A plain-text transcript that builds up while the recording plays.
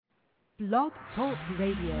Blog Talk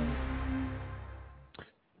Radio.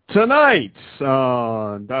 Tonight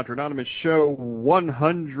on Dr. Anonymous Show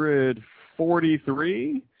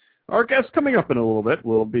 143, our guest coming up in a little bit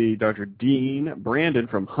will be Dr. Dean Brandon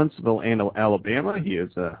from Huntsville, Alabama. He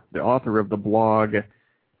is the author of the blog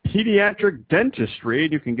Pediatric Dentistry.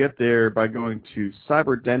 You can get there by going to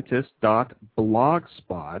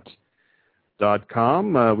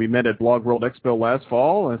cyberdentist.blogspot.com. We met at BlogWorldExpo last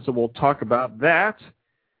fall, and so we'll talk about that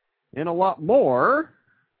and a lot more.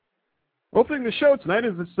 Opening the show tonight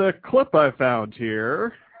is this clip I found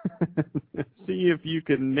here. See if you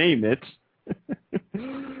can name it.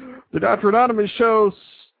 The Dr. Anonymous Show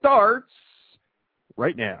starts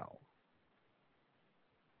right now.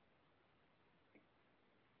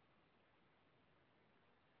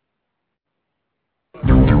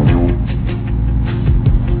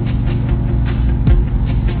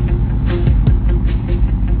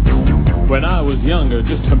 When I was younger,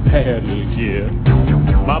 just a bad little kid,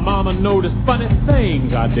 my mama noticed funny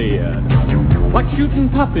things I did, like shooting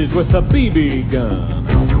puppies with a BB gun.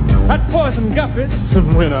 I'd poison guppies,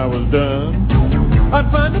 and when I was done, I'd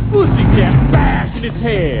find a pussycat bashing its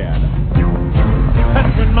head.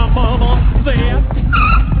 That's when my mama said,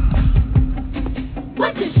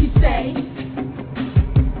 "What did she say?"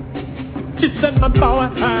 She said, "My boy,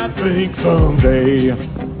 I think someday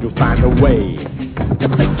you'll find a way to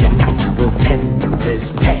make your actual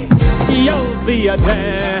dentist pay. You'll be a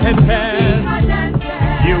dentist.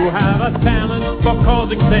 You have a talent for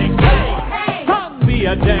causing things. Hey, come be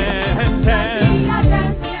a dentist.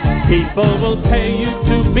 People will pay you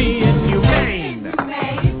to be inhumane.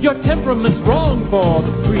 Your temperament's wrong for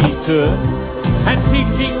the priesthood, and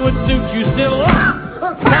teaching would suit you still.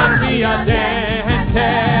 Come be a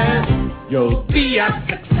dentist. You'll be a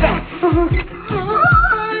success."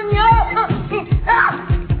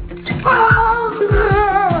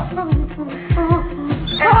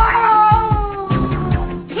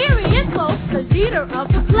 Here he is, folks, the leader of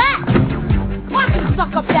the class. Watch him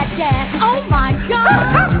suck up that gas. Oh my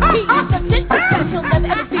God! He is the dentist that he'll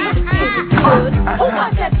never ever be as good. Who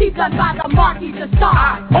wants that teeth done by the Marquis de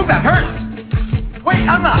Star? Oh, that hurts! Wait,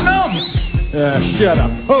 I'm not numb! Shut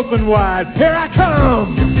up. Open wide. Here I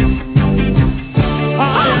come!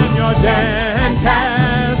 I am your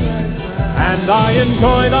dentist, and I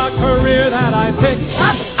enjoy the career that I picked.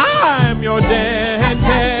 I'm your dentist,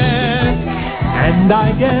 and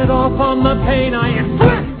I get off on the pain I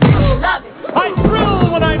inflict. I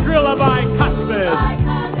thrill when I drill a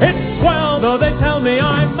bicuspid. It's swell, though they tell me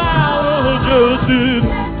I'm maladjusted.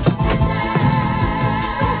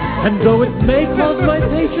 And though it may cause my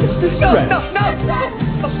patients distress,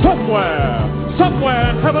 somewhere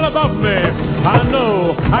in heaven above me, I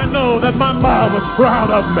know that my mom was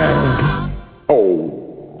proud of me.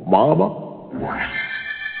 Oh, Mama?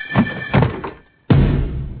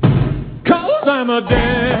 'Cause I'm a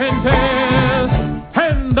dentist,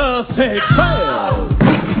 and the sick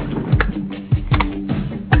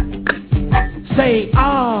say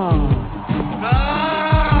ah.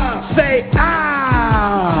 Say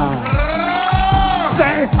ah.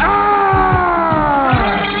 Say ah.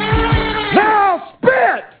 Now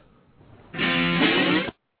spit.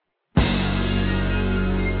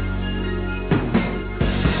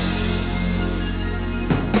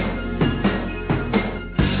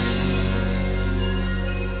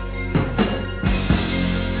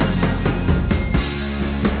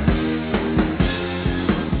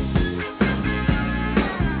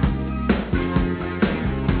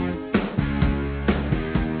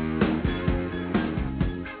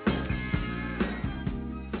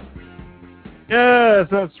 Yes,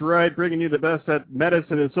 that's right. Bringing you the best that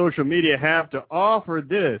medicine and social media have to offer.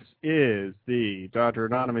 This is the Dr.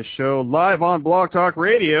 Anonymous Show live on Blog Talk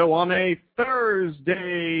Radio on a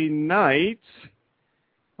Thursday night.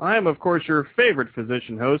 I am, of course, your favorite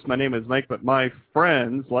physician host. My name is Mike, but my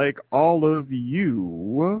friends, like all of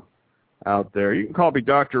you out there, you can call me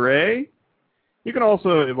Dr. A. You can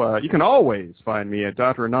also, you can always find me at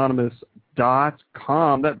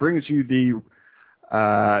dranonymous.com. That brings you the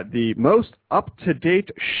most up-to-date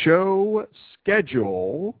show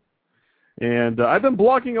schedule. And I've been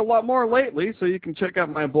blogging a lot more lately, so you can check out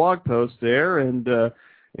my blog post there. And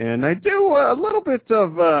I do a little bit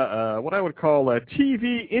of what I would call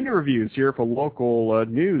TV interviews here for local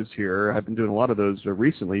news here. I've been doing a lot of those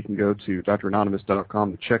recently. You can go to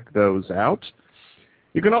dranonymous.com to check those out.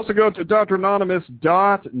 You can also go to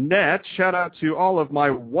dranonymous.net. Shout out to all of my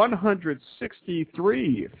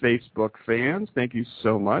 163 Facebook fans. Thank you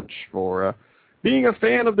so much for being a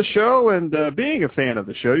fan of the show. And being a fan of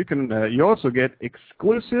the show, you also get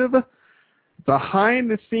exclusive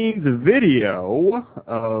behind-the-scenes video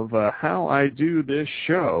of how I do this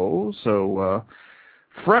show. So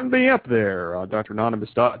friend me up there on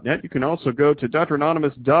dranonymous.net. You can also go to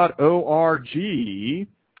dranonymous.org,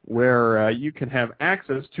 where you can have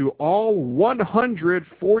access to all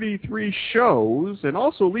 143 shows, and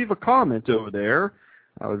also leave a comment over there.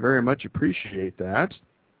 I would very much appreciate that.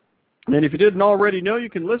 And if you didn't already know, you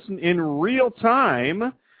can listen in real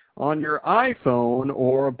time on your iPhone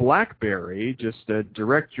or BlackBerry. Just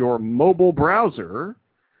direct your mobile browser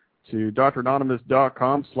to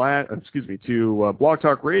dranonymous.com to Blog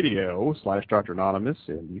Talk Radio /dranonymous,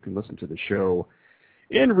 and you can listen to the show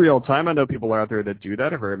in real time. I know people out there that do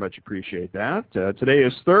that. I very much appreciate that. Today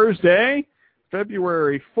is Thursday,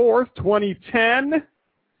 February 4th, 2010.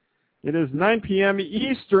 It is 9 p.m.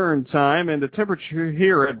 Eastern Time, and the temperature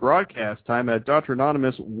here at broadcast time at Dr.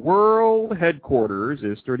 Anonymous World Headquarters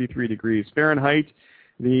is 33 degrees Fahrenheit.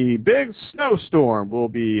 The big snowstorm will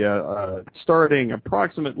be starting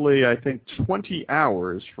approximately, I think, 20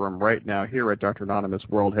 hours from right now here at Dr. Anonymous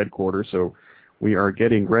World Headquarters, so we are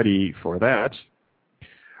getting ready for that.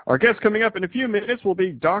 Our guest coming up in a few minutes will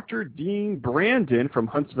be Dr. Dean Brandon from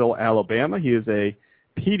Huntsville, Alabama. He is a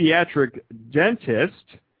pediatric dentist,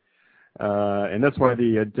 and that's why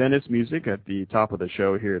the dentist music at the top of the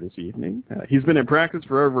show here this evening. He's been in practice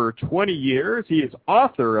for over 20 years. He is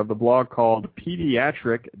author of the blog called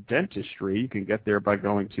Pediatric Dentistry. You can get there by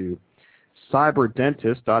going to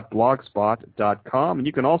cyberdentist.blogspot.com, and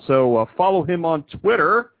you can also follow him on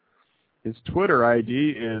Twitter. His Twitter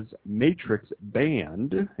ID is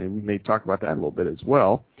MatrixBand, and we may talk about that a little bit as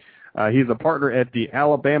well. He's a partner at the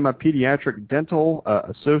Alabama Pediatric Dental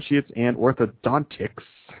Associates and Orthodontics.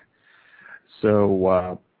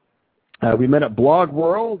 So we met at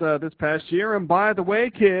BlogWorld this past year, and by the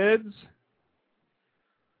way, kids,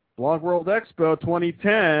 BlogWorldExpo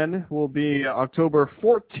 2010 will be October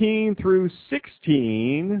 14 through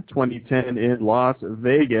 16, 2010 in Las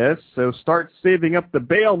Vegas. So start saving up the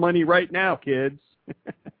bail money right now, kids.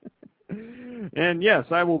 And yes,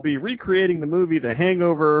 I will be recreating the movie The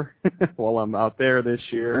Hangover while I'm out there this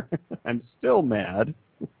year. I'm still mad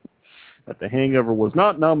that The Hangover was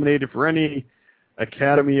not nominated for any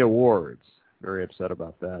Academy Awards. Very upset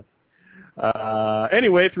about that.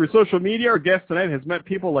 Anyway, through social media, our guest tonight has met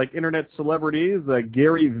people like internet celebrities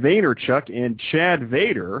Gary Vaynerchuk and Chad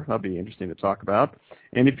Vader. That'll be interesting to talk about.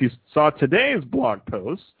 And if you saw today's blog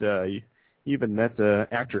post, you even met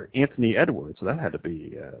actor Anthony Edwards. So that had to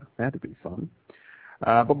be fun.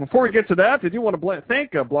 But before we get to that, I do want to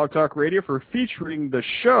thank Blog Talk Radio for featuring the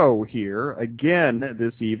show here again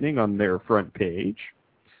this evening on their front page.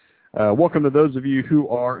 Welcome to those of you who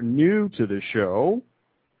are new to the show.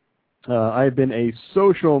 I've been a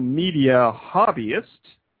social media hobbyist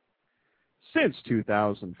since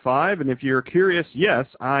 2005, and if you're curious, yes,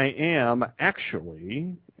 I am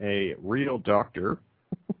actually a real doctor.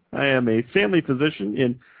 I am a family physician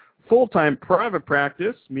in full-time private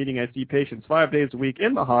practice, meaning I see patients 5 days a week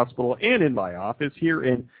in the hospital and in my office here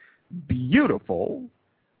in beautiful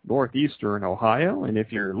northeastern Ohio. And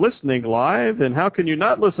if you're listening live, then how can you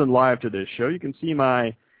not listen live to this show? You can see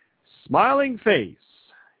my smiling face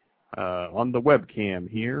on the webcam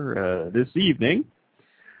here this evening.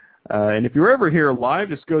 And if you're ever here live,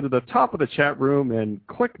 just go to the top of the chat room and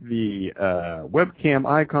click the webcam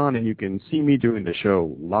icon, and you can see me doing the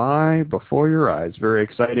show live before your eyes. Very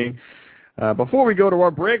exciting. Before we go to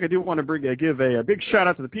our break, I do want to give a big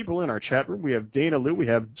shout-out to the people in our chat room. We have Dana Lou. We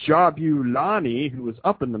have Jabulani, who was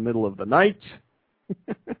up in the middle of the night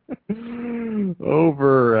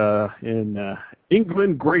over in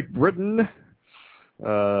England, Great Britain.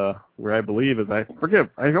 Where I believe is, I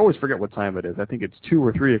always forget what time it is. I think it's 2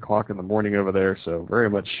 or 3 o'clock in the morning over there, so very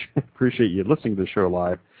much appreciate you listening to the show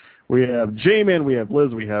live. We have J-Man, we have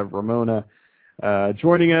Liz, we have Ramona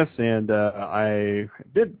joining us, and I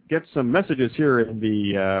did get some messages here in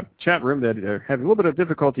the chat room that are having a little bit of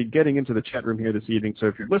difficulty getting into the chat room here this evening, so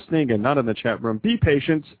if you're listening and not in the chat room, be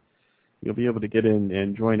patient. You'll be able to get in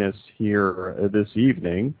and join us here this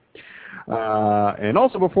evening. And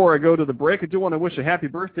also, before I go to the break, I do want to wish a happy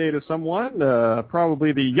birthday to someone,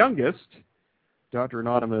 probably the youngest Dr.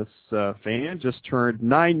 Anonymous fan. Just turned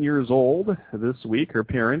 9 years old this week. Her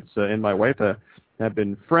parents and my wife have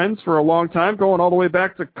been friends for a long time, going all the way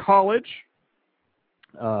back to college.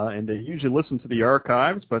 And they usually listen to the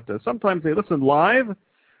archives, but sometimes they listen live,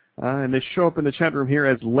 and they show up in the chat room here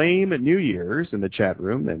as Lame New Year's in the chat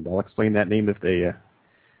room, and I'll explain that name if they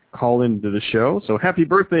call into the show. So happy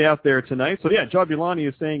birthday out there tonight. So yeah, Jabulani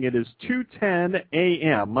is saying it is 2:10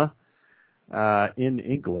 a.m. In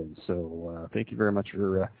England. So thank you very much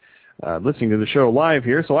for listening to the show live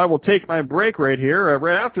here. So I will take my break right here.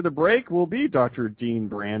 Right after the break will be Dr. Dean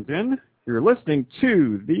Brandon. You're listening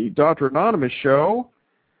to the Dr. Anonymous Show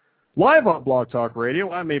live on Blog Talk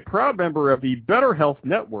Radio. I'm a proud member of the Better Health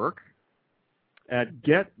Network at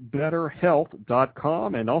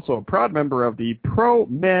getbetterhealth.com and also a proud member of the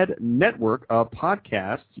ProMed Network of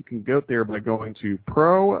podcasts. You can go there by going to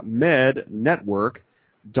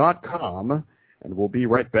promednetwork.com, and we'll be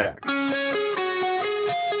right back.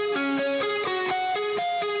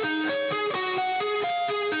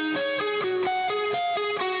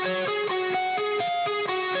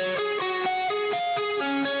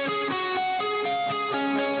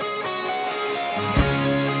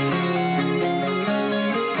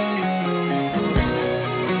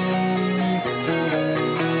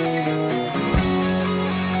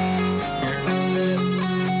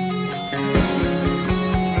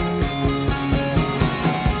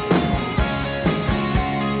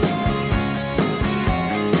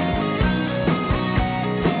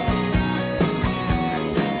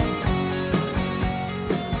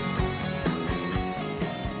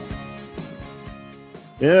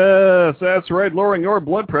 Yes, that's right. Lowering your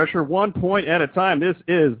blood pressure 1 point at a time. This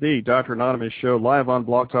is the Dr. Anonymous Show live on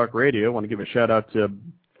Blog Talk Radio. I want to give a shout-out to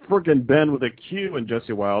frickin' Ben with a Q and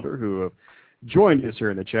Jesse Wilder, who have joined us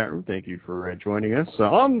here in the chat room. Thank you for joining us.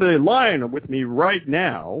 On the line with me right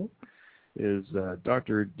now is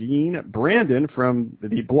Dr. Dean Brandon from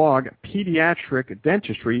the blog Pediatric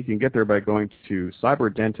Dentistry. You can get there by going to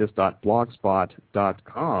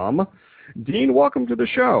cyberdentist.blogspot.com. Dean, welcome to the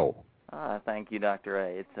show. Thank you, Dr.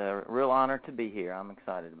 A. It's a real honor to be here. I'm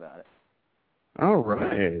excited about it. All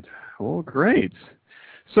right. Well, great.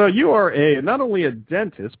 So you are not only a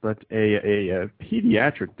dentist, but a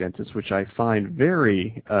pediatric dentist, which I find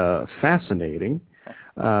very fascinating.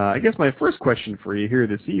 I guess my first question for you here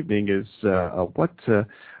this evening is what do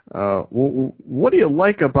you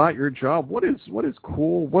like about your job? What is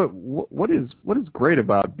cool? What is great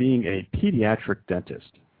about being a pediatric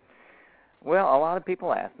dentist? Well, a lot of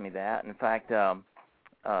people ask me that. In fact, a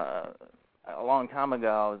long time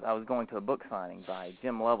ago, I was going to a book signing by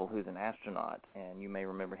Jim Lovell, who's an astronaut, and you may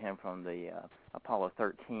remember him from the Apollo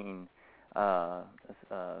 13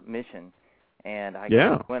 mission. And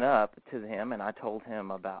I went up to him, and I told him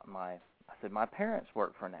about I said, my parents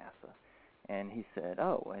work for NASA. And he said,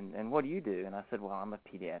 oh, and what do you do? And I said, well, I'm a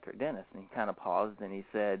pediatric dentist. And he kind of paused, and he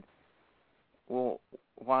said, well,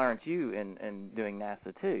 why aren't you in doing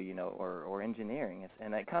NASA too, or engineering?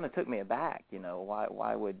 And that kind of took me aback,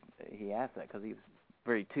 why would he ask that? Because he was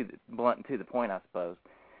very blunt and to the point, I suppose.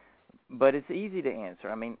 But it's easy to answer.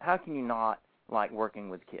 I mean, how can you not like working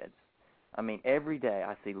with kids? I mean, every day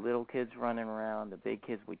I see little kids running around, the big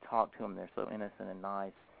kids, we talk to them, they're so innocent and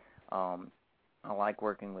nice. I like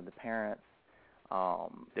working with the parents.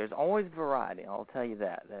 There's always variety, I'll tell you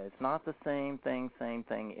that. It's not the same thing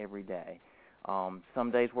every day.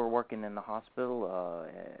 Some days we're working in the hospital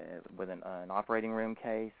with an operating room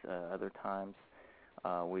case. Other times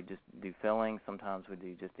we just do filling. Sometimes we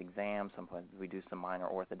do just exams. Sometimes we do some minor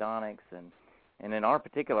orthodontics. And in our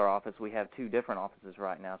particular office, we have 2 different offices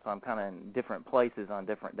right now, so I'm kind of in different places on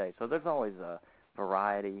different days. So there's always a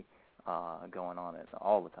variety going on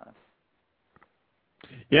all the time.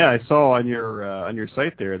 Yeah, I saw on your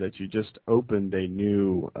site there that you just opened a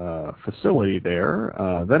new facility there.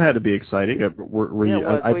 That had to be exciting. I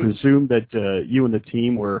presume that you and the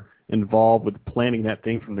team were involved with planning that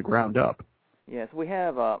thing from the ground up. Yes, we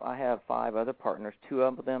have. I have 5 other partners. 2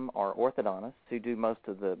 of them are orthodontists who do most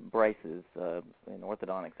of the braces in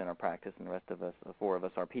orthodontics in our practice, and the rest of us, 4 of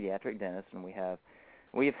us, are pediatric dentists. And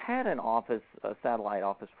we've had an office, a satellite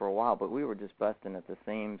office, for a while, but we were just busting at the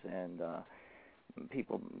seams and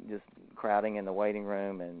people just crowding in the waiting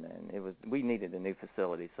room, and we needed a new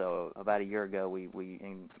facility. So about a year ago, we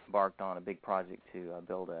embarked on a big project to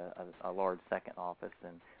build a large second office,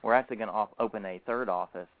 and we're actually going to open a 3rd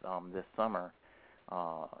office this summer.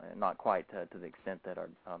 Not quite to the extent that our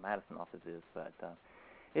Madison office is, but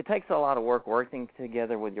it takes a lot of work working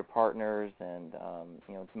together with your partners and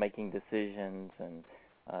making decisions, and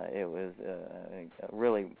it was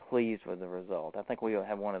really pleased with the result. I think we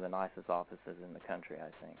have one of the nicest offices in the country,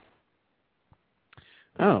 I think.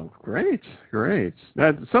 Oh, great.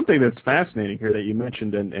 That's something that's fascinating here that you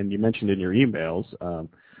mentioned, and you mentioned in your emails,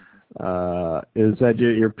 is that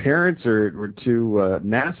your parents were 2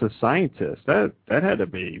 NASA scientists. That had to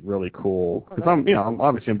be really cool. Because I'm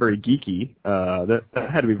obviously very geeky. That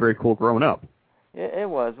had to be very cool growing up. It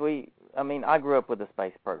was. I mean, I grew up with the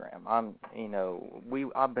space program.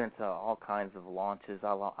 I've been to all kinds of launches.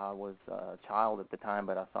 I was a child at the time,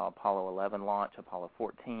 but I saw Apollo 11 launch, Apollo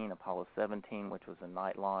 14, Apollo 17, which was a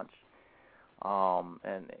night launch,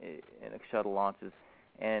 and shuttle launches.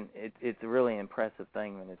 And it's a really impressive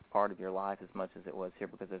thing when it's part of your life as much as it was here,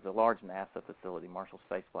 because there's a large NASA facility, Marshall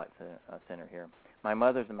Space Flight Center here. My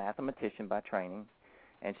mother's a mathematician by training,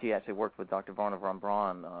 and she actually worked with Dr. Werner von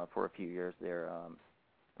Braun for a few years there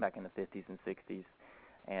back in the 50s and 60s.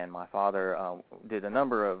 And my father did a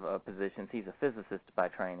number of positions. He's a physicist by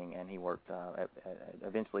training, and he worked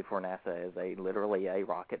eventually for NASA as literally a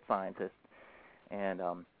rocket scientist. And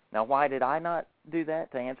now, why did I not do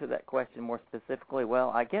that? To answer that question more specifically, well,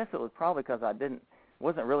 I guess it was probably because I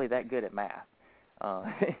wasn't really that good at math.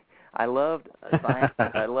 I loved science.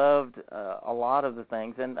 I loved a lot of the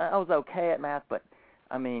things, and I was okay at math, but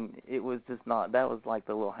I mean, it was just not. That was like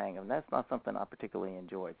the little hang-up. That's not something I particularly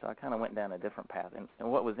enjoyed. So I kind of went down a different path.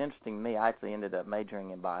 And what was interesting to me, I actually ended up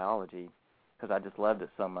majoring in biology because I just loved it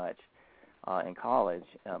so much in college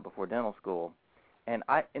before dental school. And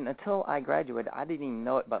until I graduated, I didn't even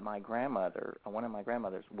know it, but my grandmother, one of my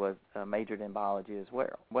grandmothers, was majored in biology as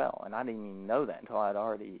well. And I didn't even know that until I'd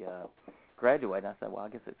already graduated. I said, well, I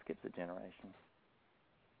guess it skips a generation.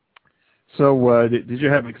 So did you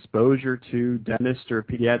have exposure to dentists or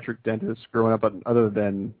pediatric dentists growing up, other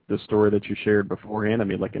than the story that you shared beforehand? I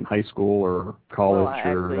mean, like in high school or college? Well,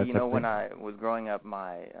 actually, when I was growing up,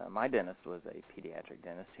 my dentist was a pediatric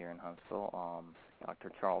dentist here in Huntsville,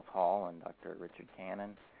 Dr. Charles Hall and Dr. Richard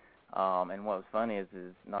Cannon. And what was funny is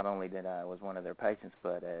not only did I was one of their patients,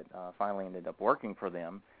 but it finally ended up working for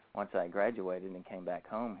them once I graduated and came back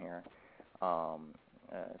home here.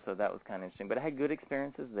 So that was kind of interesting. But I had good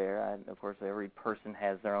experiences there. Of course, every person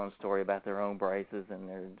has their own story about their own braces and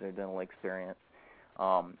their dental experience.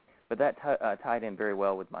 But that tied in very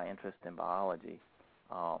well with my interest in biology.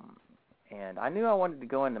 And I knew I wanted to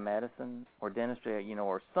go into medicine or dentistry,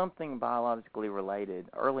 or something biologically related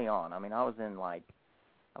early on. I mean, I was in, I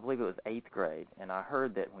believe it was 8th grade, and I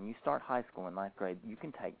heard that when you start high school in 9th grade, you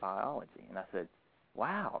can take biology. And I said,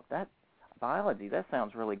 wow, biology, that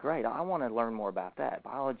sounds really great. I want to learn more about that.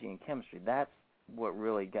 Biology and chemistry, that's what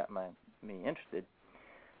really got me interested.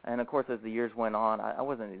 And, of course, as the years went on, I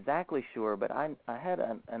wasn't exactly sure, but I had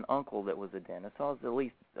an uncle that was a dentist, so I was at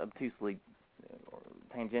least obtusely, or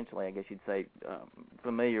tangentially, I guess you'd say,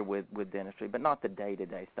 familiar with dentistry, but not the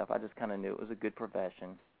day-to-day stuff. I just kind of knew it was a good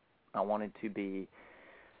profession. I wanted to be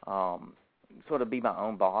sort of be my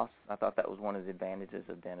own boss. I thought that was one of the advantages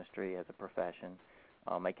of dentistry as a profession.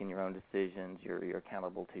 Making your own decisions, you're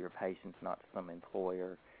accountable to your patients, not to some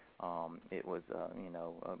employer. It was,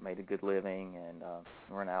 made a good living and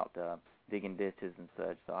run out digging ditches and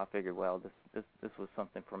such. So I figured, well, this was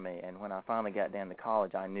something for me. And when I finally got down to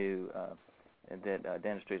college, I knew that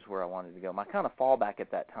dentistry is where I wanted to go. My kind of fallback at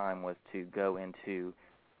that time was to go into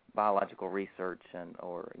biological research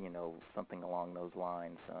or something along those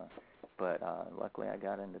lines. But luckily, I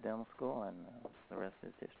got into dental school, and the rest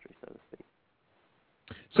is history, so to speak.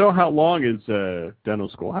 So how long is dental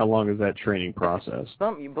school? How long is that training process?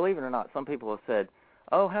 Believe it or not, some people have said,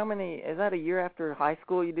 oh, is that a year after high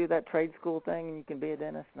school you do that trade school thing and you can be a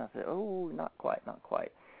dentist? And I said, oh, not quite.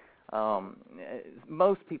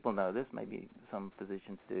 Most people know this, maybe some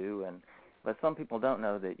physicians do, but some people don't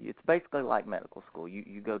know that it's basically like medical school.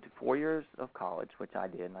 You go to 4 years of college, which I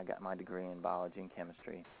did, and I got my degree in biology and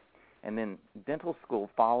chemistry. And then dental school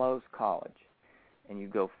follows college, and you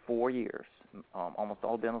go 4 years. Almost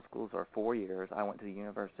all dental schools are 4 years. I went to the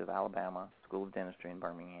University of Alabama School of Dentistry in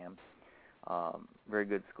Birmingham. Very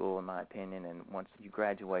good school, in my opinion, and once you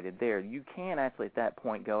graduated there, you can actually at that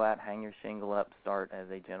point go out, hang your shingle up, start as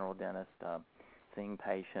a general dentist, seeing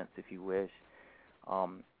patients if you wish.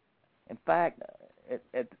 In fact,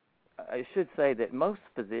 I should say that most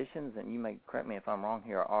physicians, and you may correct me if I'm wrong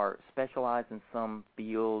here, are specialized in some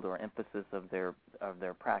field or emphasis of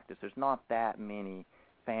their practice. There's not that many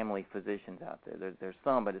family physicians out there. There's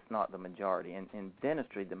some, but it's not the majority. In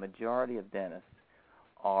dentistry, the majority of dentists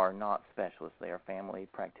are not specialists. They are family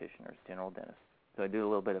practitioners, general dentists. So they do a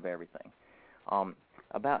little bit of everything.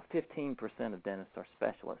 About 15% of dentists are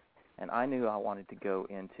specialists, and I knew I wanted to go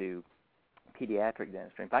into pediatric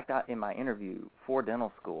dentistry. In fact, in my interview for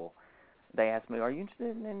dental school, they asked me, are you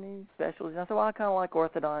interested in any specialties? And I said, well, I kind of like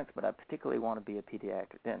orthodontics, but I particularly want to be a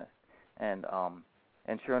pediatric dentist.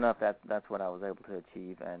 And sure enough, that's what I was able to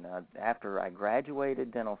achieve. And after I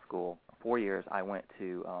graduated dental school, 4 years, I went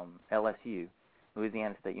to LSU,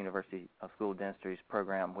 Louisiana State University School of Dentistry's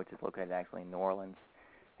program, which is located actually in New Orleans,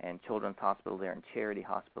 and Children's Hospital there, and Charity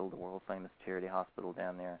Hospital, the world-famous Charity Hospital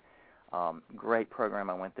down there. Great program.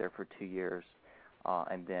 I went there for 2 years,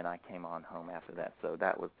 and then I came on home after that. So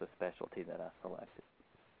that was the specialty that I selected.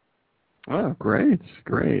 Oh, great.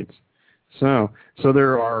 So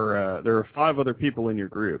there are 5 other people in your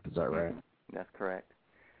group. Is that right? That's correct.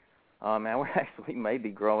 And we're actually maybe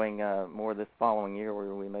growing more this following year,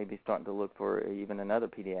 where we may be starting to look for even another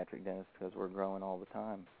pediatric dentist, because we're growing all the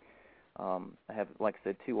time. I have, like I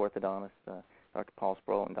said, 2 orthodontists, Dr. Paul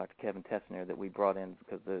Sproul and Dr. Kevin Tessner, that we brought in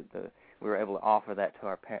because we were able to offer that to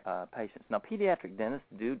our patients. Now, pediatric dentists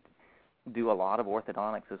do a lot of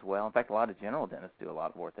orthodontics as well. In fact, a lot of general dentists do a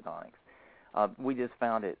lot of orthodontics. We just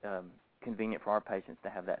found it convenient for our patients to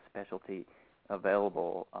have that specialty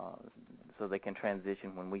available, so they can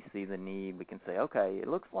transition when we see the need. We can say, okay, it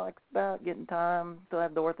looks like it's about getting time to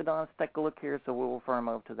have the orthodontist take a look here, so we'll refer them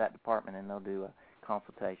over to that department, and they'll do a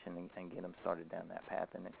consultation and get them started down that path.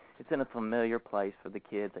 And it's in a familiar place for the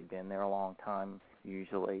kids. They've been there a long time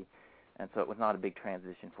usually, and so it was not a big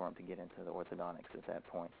transition for them to get into the orthodontics at that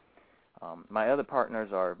point. My other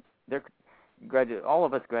partners all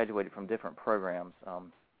of us graduated from different programs.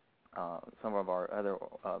 Some of our other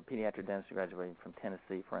pediatric dentists graduated from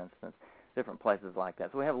Tennessee, for instance, different places like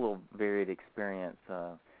that. So we have a little varied experience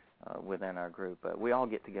within our group, but we all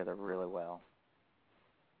get together really well.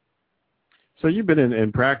 So you've been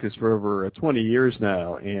in practice for over 20 years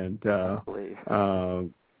now, and I believe.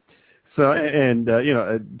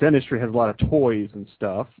 Dentistry has a lot of toys and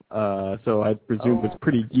stuff. So I presume it's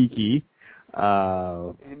pretty geeky.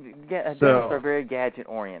 Dentists are very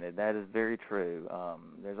gadget-oriented. That is very true.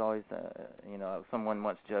 There's always, someone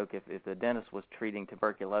once joked if the dentist was treating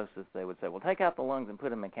tuberculosis, they would say, well, take out the lungs and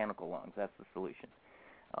put in mechanical lungs. That's the solution.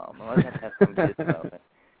 Let's have to have some gizmo.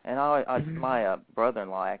 And my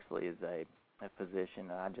brother-in-law actually is a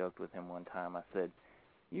physician, and I joked with him one time. I said,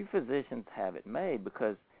 you physicians have it made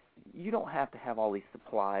because you don't have to have all these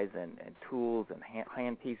supplies and tools and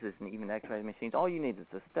hand pieces and even x-ray machines. All you need is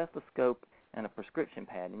a stethoscope and a prescription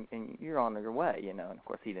pad, and you're on your way, And of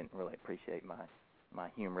course, he didn't really appreciate my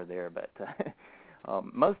humor there. But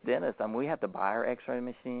most dentists, we have to buy our x-ray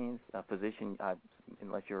machines. A physician,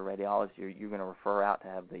 unless you're a radiologist, you're going to refer out to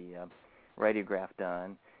have the radiograph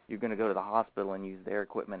done. You're going to go to the hospital and use their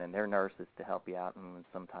equipment and their nurses to help you out in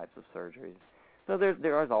some types of surgeries. So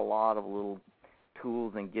there is a lot of little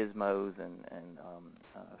tools and gizmos and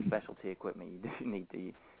specialty equipment you do need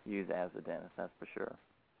to use as a dentist, that's for sure.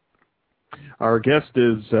 Our guest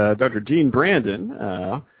is Dr. Dean Brandon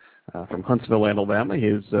from Huntsville, Alabama.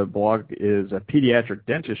 His blog is Pediatric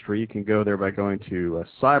Dentistry. You can go there by going to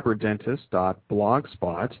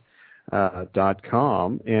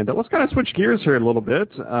cyberdentist.blogspot.com. And let's kind of switch gears here a little bit.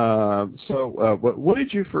 What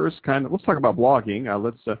did you first let's talk about blogging.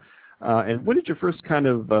 And when did you first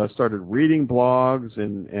started reading blogs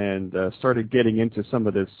and started getting into some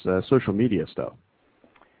of this social media stuff?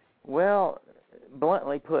 Well,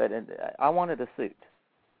 bluntly put, I wanted a suit.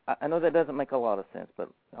 I know that doesn't make a lot of sense, but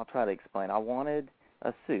I'll try to explain. I wanted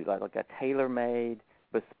a suit, like a tailor-made,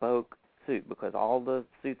 bespoke suit, because all the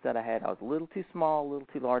suits that I had, I was a little too small, a little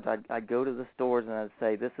too large. I'd go to the stores and I'd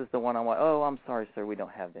say, this is the one I want. Oh, I'm sorry, sir, we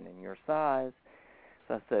don't have it in your size.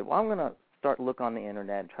 So I said, well, I'm going to start to look on the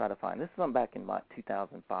internet and try to find. This is back in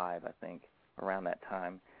 2005, I think, around that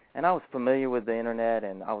time. And I was familiar with the internet,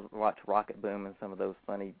 and I watched Rocket Boom and some of those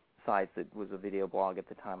funny sites. It was a video blog at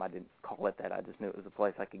the time. I didn't call it that. I just knew it was a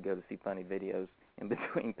place I could go to see funny videos in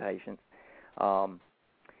between patients.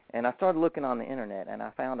 And I started looking on the internet, and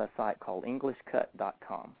I found a site called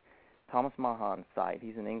EnglishCut.com. Thomas Mahan's site.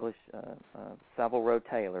 He's an English Savile Row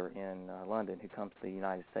tailor in London who comes to the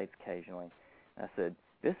United States occasionally. And I said,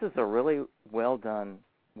 this is a really well-done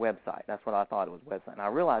website. That's what I thought it was, website. And I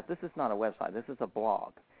realized this is not a website. This is a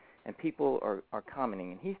blog. And people are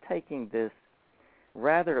commenting. And he's taking this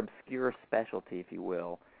rather obscure specialty, if you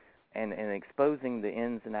will, and exposing the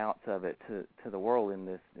ins and outs of it to the world in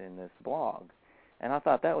this blog. And I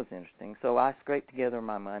thought that was interesting. So I scraped together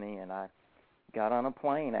my money, and I got on a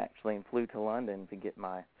plane, actually, and flew to London to get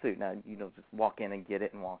my suit. Now, you don't just walk in and get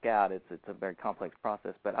it and walk out. It's a very complex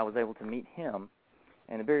process. But I was able to meet him,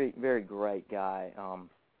 and a very, very great guy.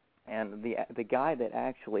 And the guy that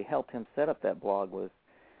actually helped him set up that blog was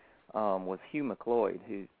Hugh McLeod,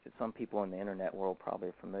 who some people in the internet world probably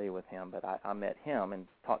are familiar with him. But I met him and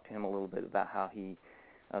talked to him a little bit about how he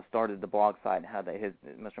started the blog site and how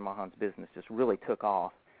Mr. Mahan's business just really took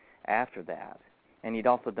off after that. And he'd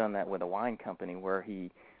also done that with a wine company where he,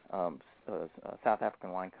 a South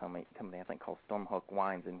African wine company I think called Stormhoek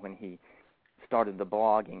Wines, and when he started the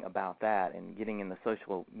blogging about that and getting in the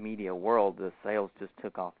social media world, the sales just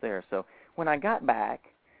took off there. So when I got back,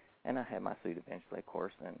 and I had my suit eventually, of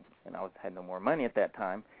course, and I had no more money at that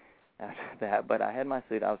time, after that. But I had my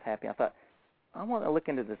suit. I was happy. I thought, I want to look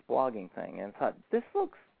into this blogging thing, and I thought, this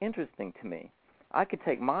looks interesting to me. I could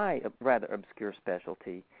take my rather obscure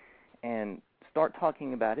specialty and start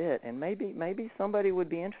talking about it, and maybe somebody would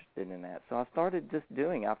be interested in that. So I started just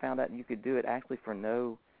doing it. I found out you could do it actually for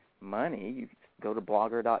no money. You go to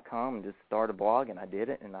blogger.com and just start a blog, and I did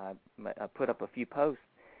it, and I put up a few posts,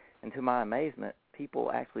 and to my amazement, people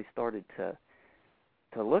actually started to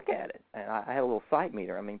look at it. And I had a little site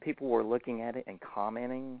meter. I mean, people were looking at it and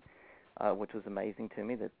commenting, which was amazing to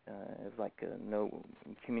me. That it was like no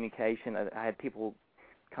communication. I had people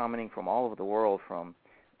commenting from all over the world, from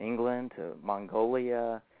England to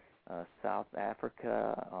Mongolia, South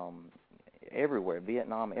Africa, everywhere,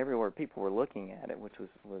 Vietnam, everywhere. People were looking at it, which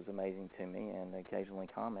was amazing to me, and occasionally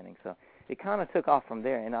commenting. So it kind of took off from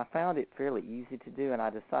there, and I found it fairly easy to do, and I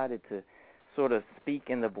decided to sort of speak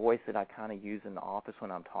in the voice that I kind of use in the office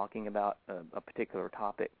when I'm talking about a particular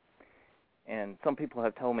topic. And some people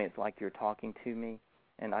have told me it's like you're talking to me,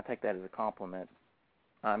 and I take that as a compliment.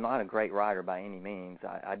 I'm not a great writer by any means.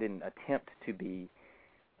 I didn't attempt to be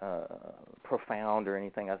profound or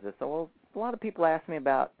anything. I just said, well, a lot of people ask me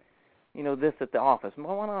about, this at the office.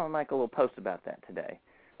 Well, why don't I make a little post about that today?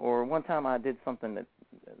 Or one time I did something that,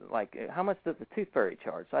 like, how much does the tooth fairy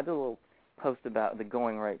charge? So I did a little post about the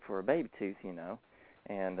going rate for a baby tooth,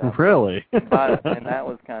 And really? And that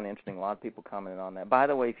was kind of interesting. A lot of people commented on that. By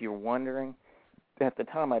the way, if you're wondering, at the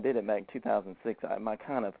time I did it back in 2006,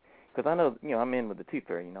 because I know, I'm in with the tooth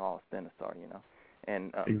fairy, all dentists are,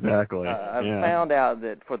 And exactly. I found out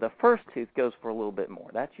that for the first tooth goes for a little bit more.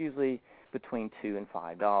 That's usually between $2 and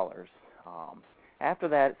 $5. After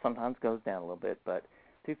that, it sometimes goes down a little bit. But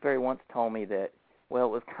Tooth Fairy once told me that, well,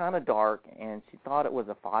 it was kind of dark, and she thought it was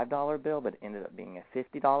a $5 bill, but it ended up being a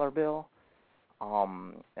 $50 bill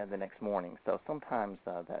the next morning. So sometimes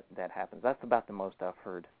that happens. That's about the most I've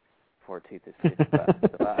heard for a tooth is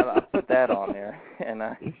 $50. So I put that on there, and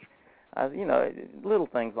I little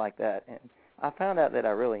things like that. And I found out that I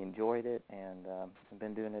really enjoyed it, and I've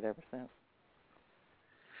been doing it ever since.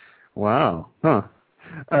 Wow. Huh.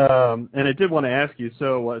 And I did want to ask you,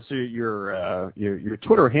 so your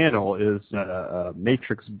Twitter handle is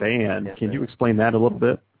Matrix Band. Yes, Can you explain that a little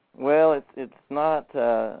bit? Well, it's not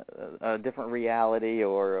a different reality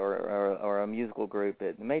or a musical group.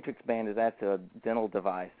 The Matrix Band is actually a dental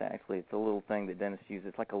device, actually. It's a little thing that dentists use.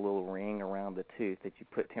 It's like a little ring around the tooth that you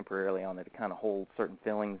put temporarily on it to kind of hold certain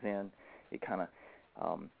fillings in. It kind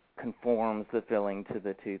of conforms the filling to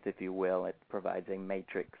the tooth, if you will. It provides a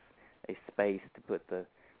matrix, a space to put the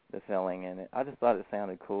filling in it. I just thought it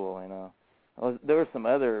sounded cool. And there were some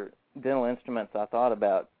other dental instruments I thought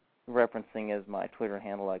about referencing as my Twitter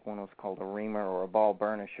handle, like one was called a reamer or a ball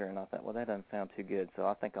burnisher, and I thought, well, that doesn't sound too good, so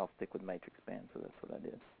I think I'll stick with Matrix Band, so that's what I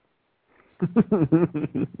did.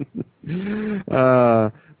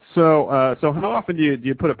 So how often do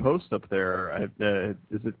you put a post up there? Does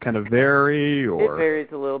it kind of vary, or? It varies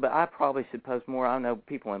a little bit. I probably should post more. I know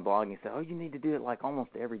people in blogging say, oh, you need to do it like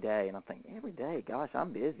almost every day, and I'm thinking, every day? Gosh,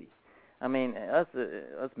 I'm busy. I mean, us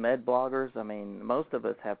med bloggers, I mean, most of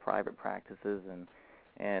us have private practices, and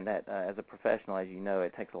that as a professional, as you know,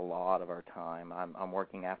 it takes a lot of our time. I'm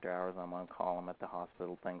working after hours. I'm on call. I'm at the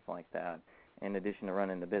hospital, things like that, in addition to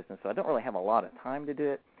running the business. So I don't really have a lot of time to do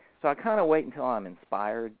it. So I kind of wait until I'm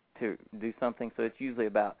inspired to do something. So it's usually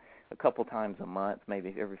about a couple times a month,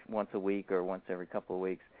 maybe once a week or once every couple of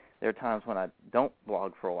weeks. There are times when I don't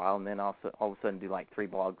blog for a while, and then also all of a sudden do like 3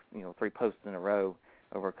 posts in a row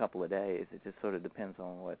over a couple of days. It just sort of depends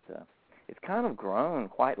on what. It's kind of grown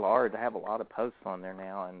quite large. I have a lot of posts on there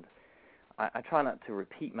now, and I try not to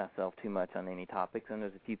repeat myself too much on any topics, and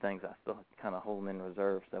there's a few things I still kind of hold in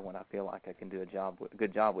reserve, so when I feel like I can do a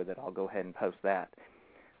good job with it, I'll go ahead and post that.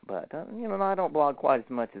 But, I don't blog quite as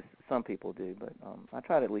much as some people do, but I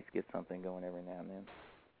try to at least get something going every now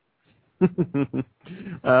and then.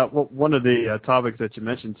 Well, one of the topics that you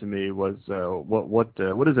mentioned to me was what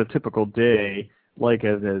is a typical day like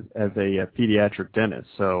as a pediatric dentist?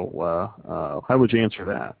 So how would you answer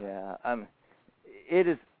that? Yeah,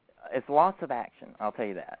 it's lots of action, I'll tell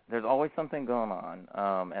you that. There's always something going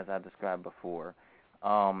on, as I described before.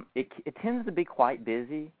 It tends to be quite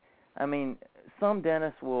busy. I mean, some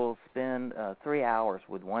dentists will spend 3 hours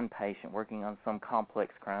with one patient working on some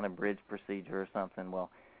complex crown and bridge procedure or something. Well,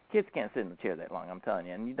 kids can't sit in the chair that long, I'm telling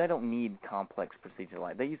you, and they don't need complex procedures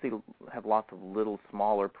like that. They usually have lots of little,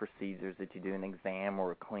 smaller procedures that you do, an exam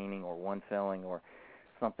or a cleaning or one filling or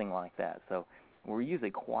something like that. So we're usually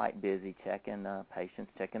quite busy checking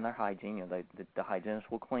patients, checking their hygiene. The hygienist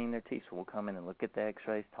will clean their teeth, so we'll come in and look at the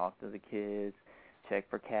x-rays, talk to the kids, check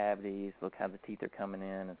for cavities, look how the teeth are coming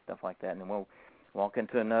in and stuff like that. And then walk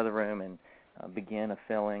into another room and begin a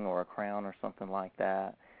filling or a crown or something like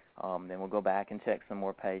that. Then we'll go back and check some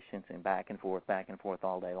more patients, and back and forth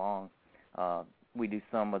all day long. We do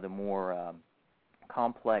some of the more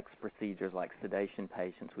complex procedures like sedation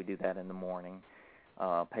patients. We do that in the morning.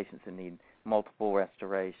 Patients that need multiple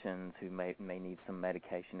restorations, who may need some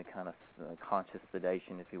medication to kind of conscious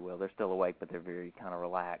sedation, if you will. They're still awake, but they're very kind of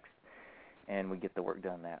relaxed, and we get the work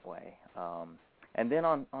done that way. And then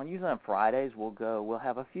usually on Fridays, we'll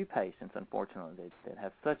have a few patients, unfortunately, that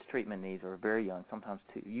have such treatment needs or are very young, sometimes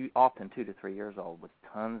often 2 to 3 years old, with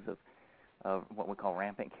tons of what we call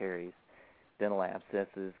rampant caries, dental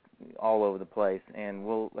abscesses all over the place, and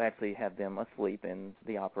we'll actually have them asleep in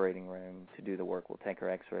the operating room to do the work. We'll take our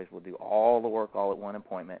x-rays. We'll do all the work all at one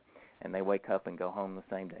appointment, and they wake up and go home the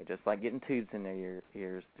same day, just like getting tubes in their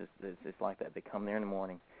ears. It's like that. They come there in the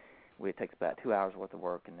morning. It takes about 2 hours worth of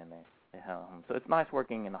work, and then they head home. So it's nice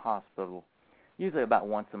working in the hospital. Usually about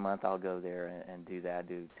once a month I'll go there and do that. I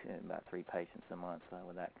do about 3 patients a month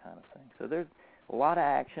with that kind of thing. So there's a lot of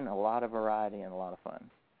action, a lot of variety, and a lot of fun.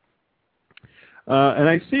 And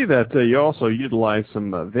I see that you also utilize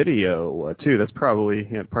some video too. That's probably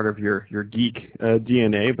part of your geek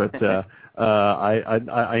DNA. But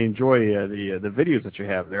I enjoy the videos that you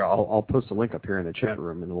have there. I'll post a link up here in the chat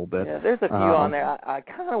room in a little bit. Yeah, there's a few on there. I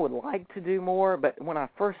kind of would like to do more, but when I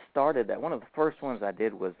first started that, one of the first ones I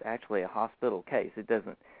did was actually a hospital case. It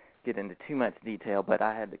doesn't get into too much detail, but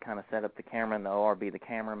I had to kind of set up the camera in the OR, be the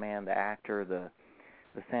cameraman, the actor, the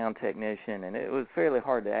sound technician, and it was fairly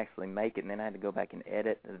hard to actually make it, and then I had to go back and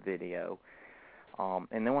edit the video.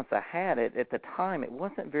 And then once I had it, at the time, it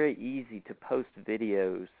wasn't very easy to post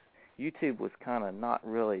videos. YouTube was kind of not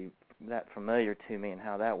really that familiar to me and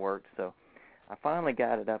how that worked, so I finally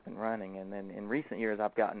got it up and running, and then in recent years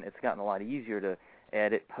it's gotten a lot easier to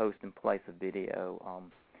edit, post, and place a video.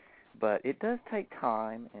 But it does take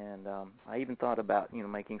time, and I even thought about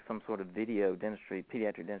making some sort of pediatric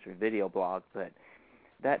dentistry video blog, but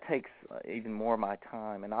that takes even more of my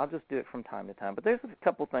time, and I'll just do it from time to time. But there's a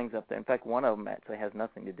couple things up there. In fact, one of them actually has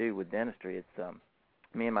nothing to do with dentistry. It's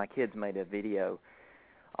me and my kids made a video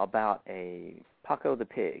about a Paco the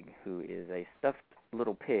pig, who is a stuffed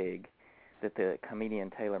little pig that the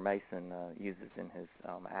comedian Taylor Mason uses in his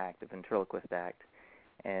act, the ventriloquist act.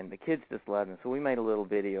 And the kids just loved him. So we made a little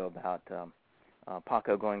video about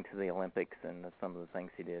Paco going to the Olympics and some of the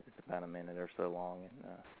things he did. It's about a minute or so long,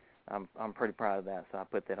 and I'm pretty proud of that, so I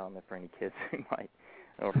put that on there for any kids who might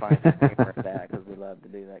or find something for that, because we love to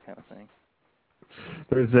do that kind of thing.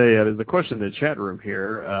 There's a question in the chat room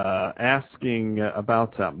here asking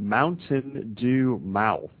about Mountain Dew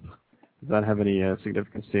mouth. Does that have any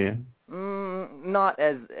significance to you? Not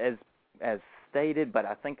as stated, but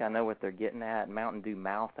I think I know what they're getting at. Mountain Dew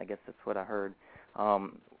mouth, I guess that's what I heard.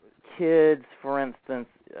 Kids, for instance,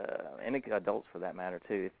 and adults for that matter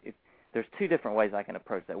too. There's 2 different ways I can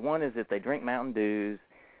approach that. One is if they drink Mountain Dews,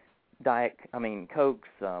 Cokes,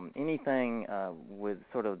 anything with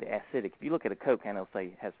sort of the acidic. If you look at a Coke can, it'll say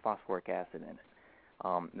it has phosphoric acid in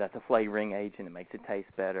it. That's a flavoring agent. It makes it taste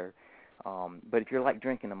better. But if you're like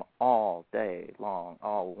drinking them all day long,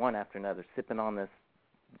 all one after another, sipping on this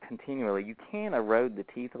continually, you can erode the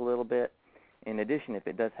teeth a little bit. In addition, if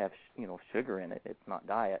it does have sugar in it, it's not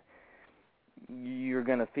diet, you're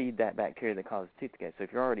going to feed that bacteria that causes tooth decay. So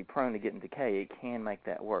if you're already prone to getting decay, it can make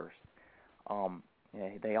that worse.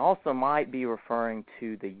 They also might be referring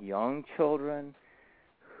to the young children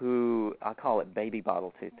who, I call it baby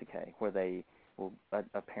bottle tooth decay, where they will,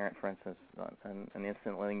 a parent, for instance,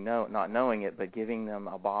 instantly not knowing it, but giving them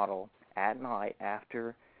a bottle at night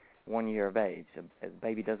after 1 year of age. A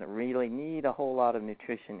baby doesn't really need a whole lot of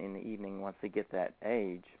nutrition in the evening once they get that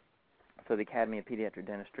age. So the Academy of Pediatric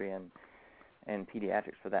Dentistry and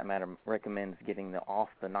pediatrics, for that matter, recommends getting off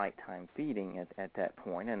the nighttime feeding at that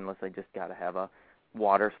point, unless they just got to have a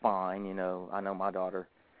water's fine. I know my daughter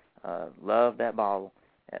loved that bottle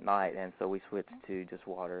at night, and so we switched to just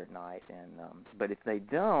water at night. And but if they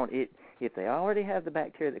don't, if they already have the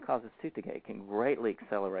bacteria that causes tooth decay, it can greatly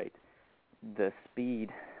accelerate the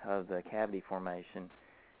speed of the cavity formation,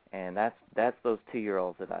 and that's those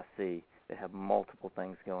 2-year-olds that I see that have multiple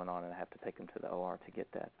things going on, and I have to take them to the OR to get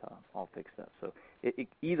that all fixed up. So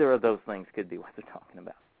either of those things could be what they're talking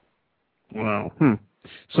about. Wow.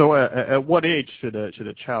 So at what age should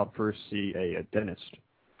a child first see a dentist?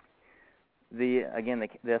 The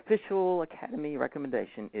official Academy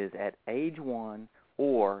recommendation is at age 1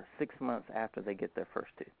 or 6 months after they get their first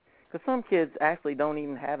tooth. Because some kids actually don't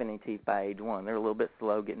even have any teeth by age 1. They're a little bit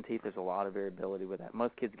slow getting teeth. There's a lot of variability with that.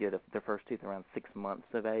 Most kids get their first tooth around 6 months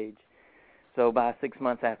of age. So by 6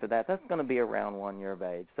 months after that, that's going to be around 1 year of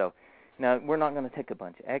age. So, Now, we're not going to take a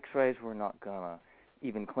bunch of x-rays. We're not going to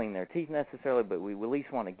even clean their teeth necessarily, but we at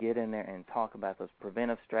least want to get in there and talk about those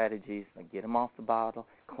preventive strategies, like get them off the bottle,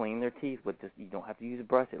 clean their teeth with just, you don't have to use a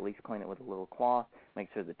brush, at least clean it with a little cloth, make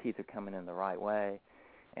sure the teeth are coming in the right way,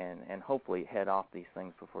 and hopefully head off these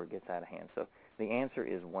things before it gets out of hand. So the answer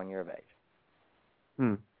is 1 year of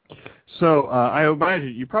age. So I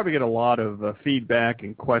imagine you probably get a lot of feedback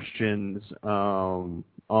and questions on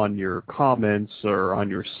your comments or on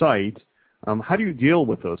your site. How do you deal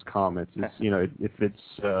with those comments? If it's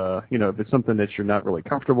something that you're not really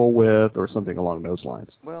comfortable with or something along those lines.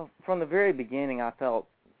 Well, from the very beginning, I felt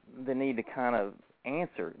the need to kind of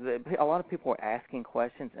answer. A lot of people were asking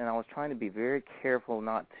questions, and I was trying to be very careful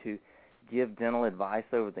not to give dental advice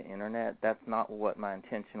over the internet. That's not what my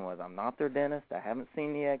intention was. I'm not their dentist. I haven't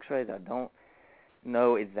seen the x-rays. I don't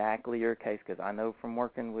know exactly your case, because I know from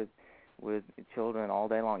working with children all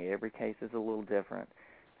day long, every case is a little different.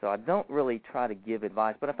 So I don't really try to give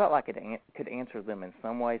advice, but I felt like it could answer them in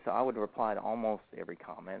some way, so I would reply to almost every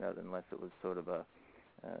comment, unless it was sort of a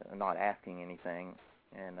not asking anything.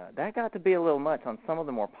 And that got to be a little much on some of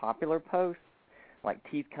the more popular posts, like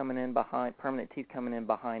teeth coming in behind, permanent teeth coming in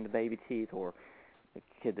behind the baby teeth, or the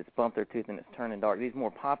kid that's bumped their tooth and it's turning dark. These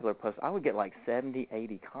more popular posts, I would get like 70,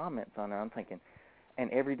 80 comments on there. I'm thinking,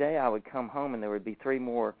 and every day I would come home and there would be 3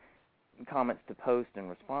 more comments to post and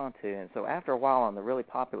respond to. And so after a while on the really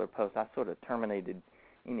popular posts, I sort of terminated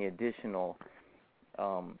any additional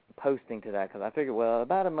posting to that, because I figured, well,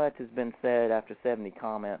 about as much has been said after 70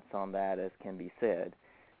 comments on that as can be said.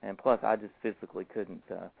 And plus, I just physically couldn't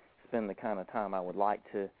spend the kind of time I would like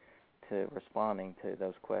to responding to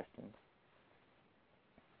those questions.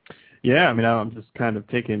 Yeah, I mean, I'm just kind of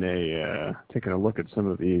taking a look at some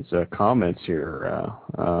of these comments here.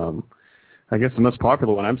 I guess the most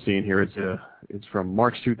popular one I'm seeing here is from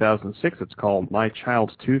March 2006. It's called "My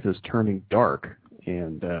Child's Tooth is Turning Dark,"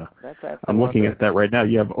 and I'm looking at that right now.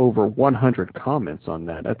 You have over 100 comments on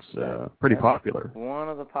that. That's pretty popular. One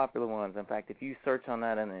of the popular ones. In fact, if you search on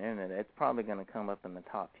that on the internet, it's probably going to come up in the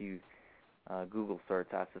top few Google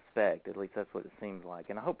search, I suspect. At least that's what it seems like.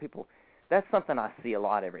 And I hope people. That's something I see a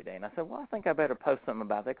lot every day. And I said, well, I think I better post something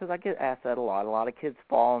about that, because I get asked that a lot. A lot of kids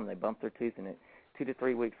fall and they bump their tooth, and 2 to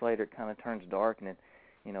 3 weeks later it kind of turns dark. And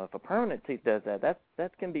if a permanent tooth does that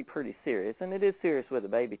can be pretty serious. And it is serious with a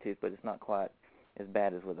baby tooth, but it's not quite as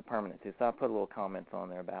bad as with a permanent tooth. So I put a little comments on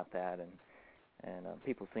there about that, and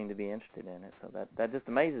people seem to be interested in it. So that just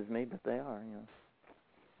amazes me, but they are.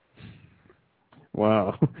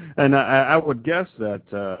 Wow. And I would guess that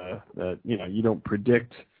you don't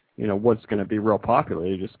predict what's going to be real popular.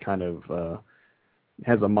 It just kind of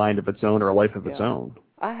has a mind of its own or a life of its own.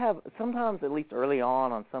 I have sometimes, at least early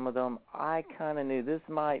on some of them, I kind of knew this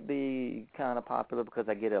might be kind of popular because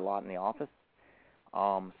I get it a lot in the office.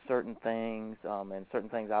 Certain things and certain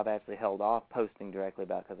things I've actually held off posting directly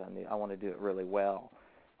about, because I knew I want to do it really well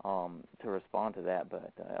to respond to that.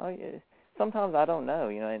 But sometimes I don't know,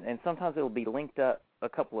 and sometimes it'll be linked up a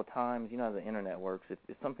couple of times. You know how the internet works. If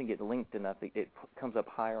something gets linked enough, it comes up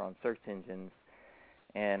higher on search engines,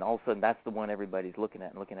 and all of a sudden that's the one everybody's looking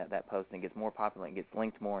at that post, and it gets more popular and gets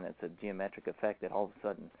linked more, and it's a geometric effect that all of a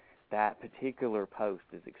sudden that particular post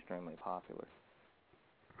is extremely popular.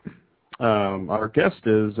 Our guest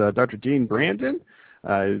is Dr. Dean Brandon.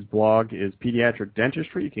 His blog is Pediatric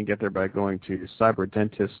Dentistry. You can get there by going to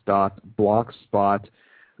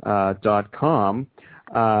cyberdentist.blogspot.com.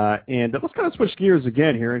 And let's kind of switch gears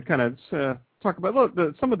again here and kind of talk about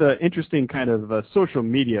some of the interesting kind of social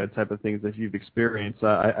media type of things that you've experienced.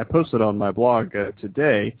 I posted on my blog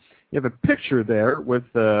today. You have a picture there with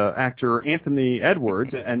actor Anthony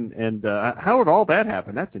Edwards, and how did all that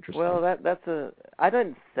happen? That's interesting. Well, I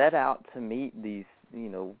didn't set out to meet these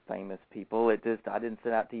famous people. I didn't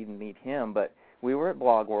set out to even meet him, but we were at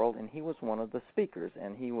BlogWorld, and he was one of the speakers,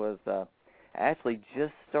 and he was actually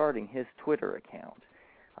just starting his Twitter account.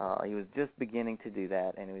 He was just beginning to do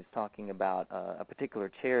that, and he was talking about a particular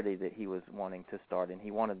charity that he was wanting to start, and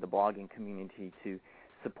he wanted the blogging community to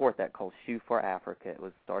support that, called Shoe for Africa. It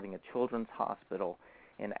was starting a children's hospital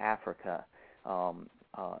in Africa,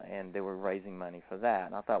 and they were raising money for that.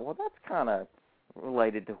 And I thought, well, that's kind of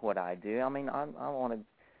related to what I do. I mean, I want to,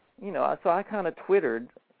 so I kind of Twittered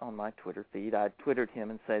on my Twitter feed. I Twittered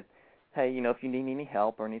him and said, hey, if you need any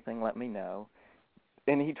help or anything, let me know.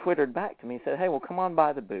 And he Twittered back to me and said, hey, well, come on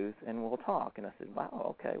by the booth and we'll talk. And I said,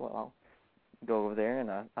 wow, okay, well, I'll go over there.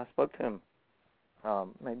 And I spoke to him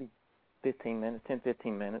maybe 10,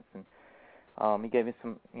 15 minutes, and he gave me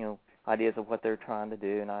some, ideas of what they're trying to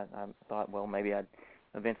do, and I thought, well, maybe I'd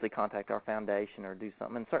eventually contact our foundation or do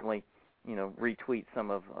something. And certainly retweet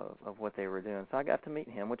some of what they were doing. So I got to meet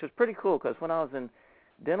him, which was pretty cool because when I was in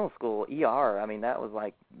dental school, ER, I mean, that was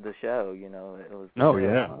like the show, it was the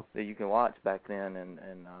show that you can watch back then, and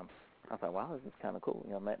I thought, wow, this is kind of cool.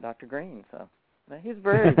 I met Dr. Green, so he's a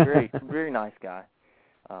very, very, very nice guy.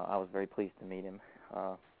 I was very pleased to meet him.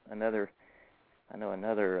 Another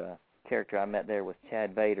character I met there was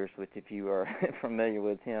Chad Vader's, which if you are familiar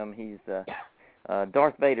with him, he's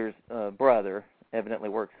Darth Vader's brother, evidently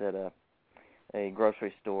works at a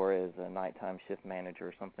grocery store as a nighttime shift manager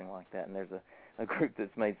or something like that, and there's a group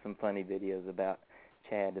that's made some funny videos about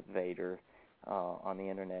Chad Vader on the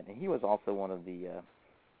internet, and he was also one of the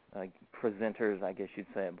presenters, I guess you'd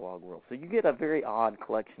say, at Blog World. So you get a very odd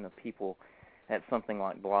collection of people at something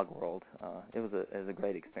like Blog World. It was a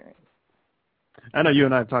great experience. I know you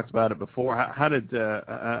and I have talked about it before. How did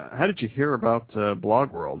you hear about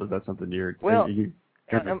Blog World? Is that something you're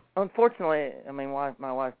unfortunately, I mean,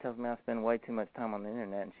 my wife tells me I spend way too much time on the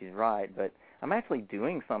internet, and she's right, but I'm actually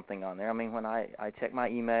doing something on there. I mean, when I check my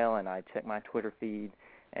email and I check my Twitter feed,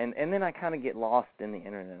 and then I kind of get lost in the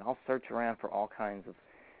internet. I'll search around for all kinds of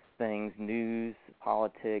things, news,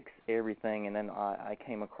 politics, everything, and then I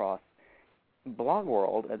came across Blog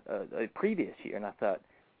World a previous year, and I thought,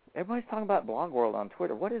 everybody's talking about Blog World on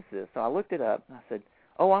Twitter. What is this? So I looked it up, and I said,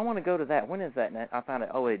 oh, I want to go to that. When is that? And I found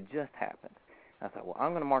out, it just happened. I thought, well, I'm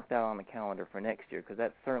going to mark that on the calendar for next year because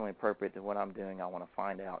that's certainly appropriate to what I'm doing. I want to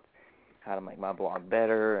find out how to make my blog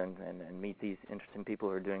better and meet these interesting people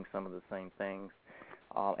who are doing some of the same things.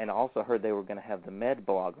 And I also heard they were going to have the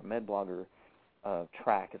MedBlogger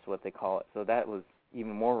track is what they call it. So that was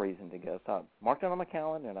even more reason to go. So I marked it on my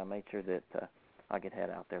calendar, and I made sure that I could head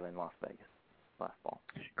out there in Las Vegas last fall.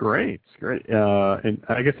 Great. And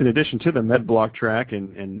I guess in addition to the MedBlog track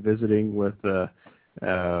and visiting with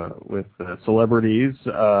celebrities,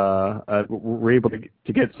 were able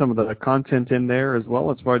to get some of the content in there as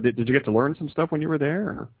well. As far did you get to learn some stuff when you were there?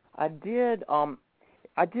 Or? I did. I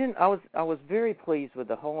was very pleased with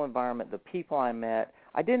the whole environment, the people I met.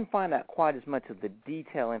 I didn't find out quite as much of the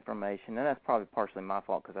detail information, and that's probably partially my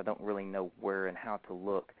fault because I don't really know where and how to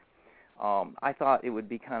look. I thought it would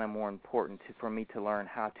be kind of more important for me to learn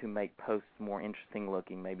how to make posts more interesting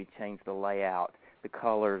looking, maybe change the layout, the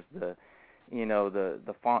colors, the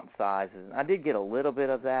font sizes. I did get a little bit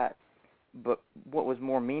of that, but what was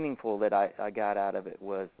more meaningful that I got out of it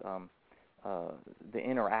was the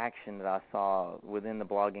interaction that I saw within the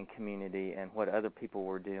blogging community and what other people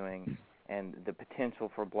were doing and the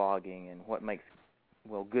potential for blogging and what makes,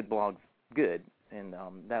 good blogs good. And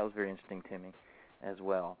that was very interesting to me as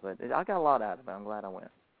well. But I got a lot out of it. I'm glad I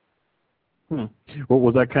went. Well,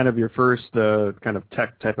 was that kind of your first kind of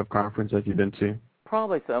tech type of conference that you've been to?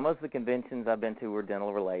 Probably so. Most of the conventions I've been to were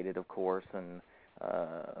dental related, of course, and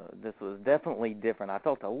this was definitely different. I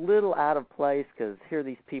felt a little out of place because here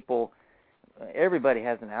these people, everybody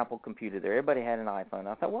has an Apple computer there. Everybody had an iPhone.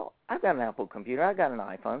 I thought, well, I've got an Apple computer. I've got an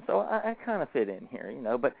iPhone, so I kind of fit in here,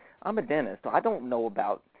 but I'm a dentist, so I don't know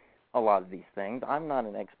about a lot of these things. I'm not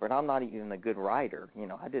an expert. I'm not even a good writer.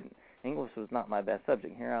 English was not my best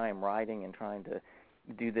subject. Here I am writing and trying to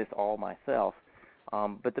do this all myself.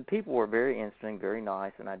 But the people were very interesting, very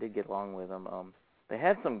nice, and I did get along with them. They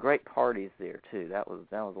had some great parties there too. That was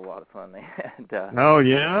a lot of fun. They had. Oh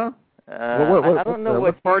yeah. I don't know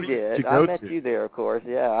what party you did. did you I go met to? you there, of course.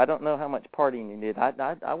 Yeah, I don't know how much partying you did.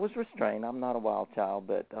 I was restrained. I'm not a wild child,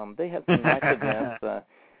 but they had some nice events.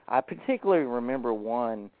 I particularly remember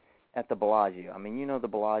one at the Bellagio. I mean, the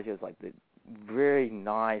Bellagio is like the very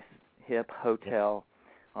nice, hip hotel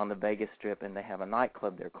on the Vegas Strip, and they have a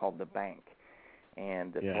nightclub there called The Bank.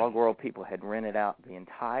 And the Blog World people had rented out the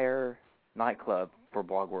entire nightclub for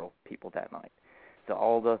Blog World people that night.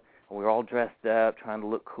 So we were all dressed up, trying to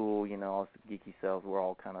look cool, all geeky selves. We're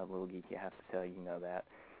all kind of a little geeky, I have to tell you, that.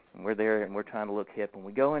 And we're there, and we're trying to look hip. And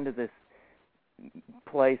we go into this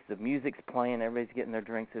place, the music's playing, everybody's getting their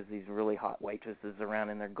drinks. There's these really hot waitresses around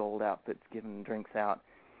in their gold outfits giving them drinks out,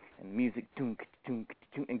 and music, tunk, tunk,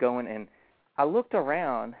 tunk, and going. And I looked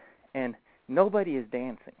around, and nobody is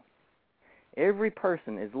dancing. Every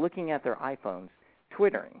person is looking at their iPhones,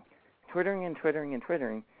 twittering, drinking and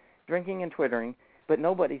twittering, but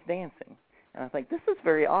nobody's dancing. And I think, this is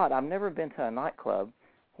very odd. I've never been to a nightclub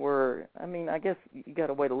where, I guess you got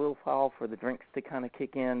to wait a little while for the drinks to kind of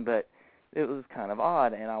kick in, but it was kind of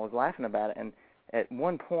odd, and I was laughing about it. And at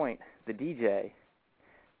one point, the DJ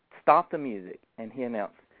stopped the music, and he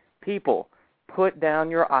announced, people, put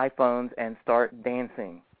down your iPhones and start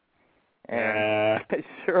dancing. And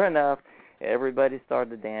sure enough, everybody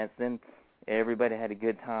started to dance. Then everybody had a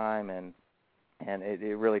good time, and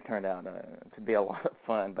it really turned out to be a lot of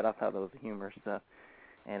fun. But I thought that was humorous stuff.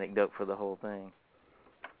 anecdote for the whole thing.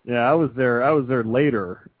 Yeah, I was there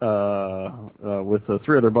later with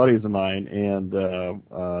 3 other buddies of mine, and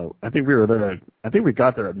I think we were there. I think we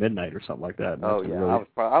got there at midnight or something like that. Oh yeah, really...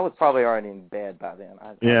 I was probably already in bed by then.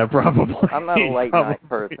 Probably. I'm not a late night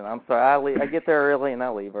person. I'm sorry. I get there early and I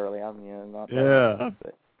leave early. I'm not.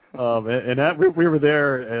 That we were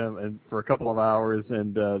there and for a couple of hours,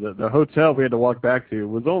 and the hotel we had to walk back to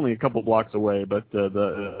was only a couple blocks away, but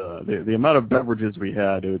the amount of beverages we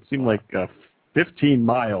had, it seemed like 15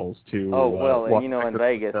 miles to. Oh well, walk in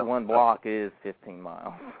Vegas, one block is 15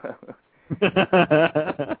 miles.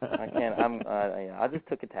 I just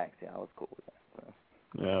took a taxi. I was cool with that. So.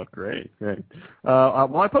 Oh, great.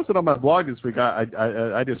 Well, I posted on my blog this week.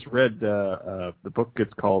 I just read the book.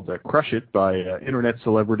 It's called Crush It by internet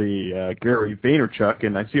celebrity Gary Vaynerchuk,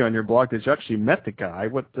 and I see on your blog that you actually met the guy.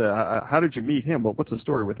 How did you meet him? What's the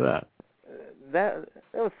story with that? That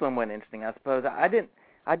was somewhat interesting, I suppose.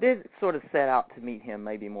 I did sort of set out to meet him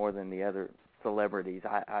maybe more than the other celebrities.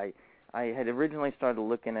 I had originally started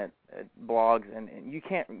looking at blogs, and you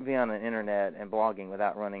can't be on the internet and blogging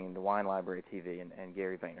without running into WineLibraryTV and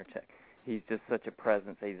Gary Vaynerchuk. He's just such a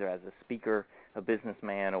presence, either as a speaker, a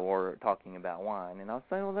businessman, or talking about wine. And I was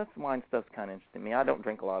saying, well, that's wine stuff's kind of interesting to me. I don't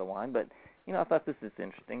drink a lot of wine, but I thought this is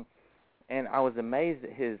interesting. And I was amazed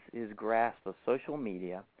at his grasp of social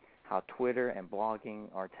media, how Twitter and blogging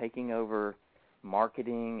are taking over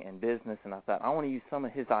marketing and business. And I thought, I want to use some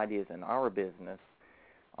of his ideas in our business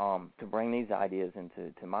to bring these ideas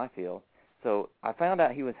into my field. So I found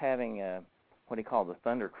out he was having what he called the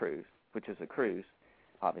Thunder Cruise, which is a cruise,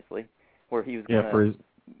 obviously, where he was going for his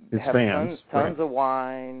have fans. tons of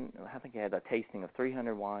wine. I think he had a tasting of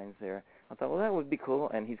 300 wines there. I thought, well, that would be cool.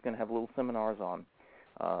 And he's going to have little seminars on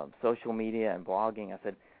social media and blogging. I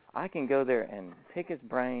said, I can go there and pick his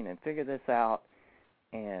brain and figure this out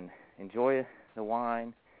and enjoy the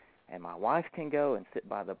wine, and my wife can go and sit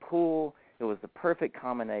by the pool. It was the perfect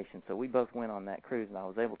combination. So we both went on that cruise, and I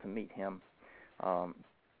was able to meet him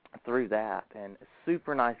through that. And a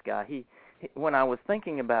super nice guy. He when I was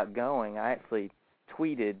thinking about going, I actually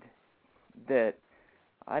tweeted that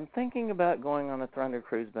I'm thinking about going on a Thunder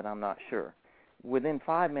Cruise, but I'm not sure. Within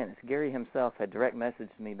 5 minutes, Gary himself had direct messaged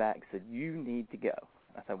me back and said, you need to go.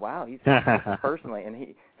 I said, wow, he's personally,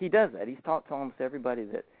 and he does that. He's talked to almost everybody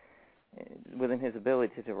that, within his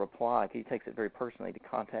ability to reply, he takes it very personally to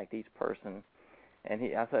contact each person. And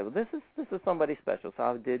I said, well, this is somebody special. So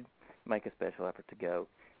I did make a special effort to go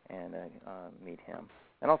and meet him.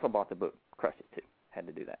 And also bought the book, Crush It, too. Had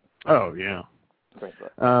to do that. Oh, yeah. Great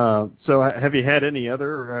book. So have you had any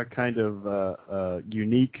other kind of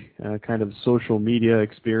unique kind of social media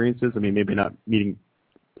experiences? I mean, maybe not meeting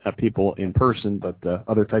people in person, but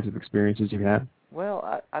other types of experiences you've had?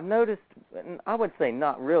 Well, I've noticed, and I would say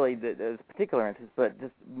not really those particular instances, but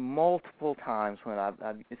just multiple times when I've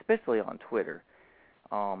especially on Twitter,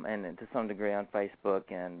 and to some degree on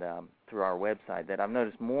Facebook and through our website, that I've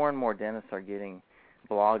noticed more and more dentists are getting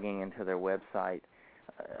blogging into their website.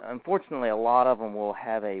 Unfortunately, a lot of them will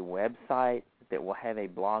have a website that will have a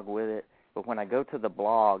blog with it, but when I go to the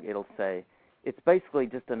blog, it'll say, it's basically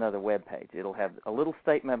just another web page. It'll have a little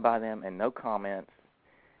statement by them and no comments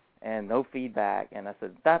and no feedback. And I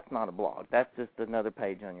said, that's not a blog. That's just another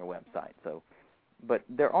page on your website. So, but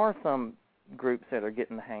there are some groups that are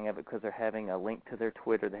getting the hang of it because they're having a link to their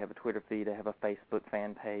Twitter. They have a Twitter feed. They have a Facebook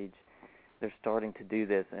fan page. They're starting to do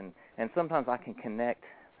this. And sometimes I can connect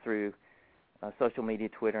through social media,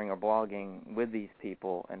 Twittering, or blogging with these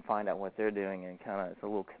people and find out what they're doing, and kind of it's a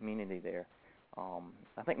little community there. I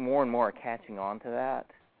think more and more are catching on to that.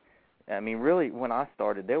 I mean, really, when I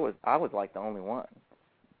started, I was like the only one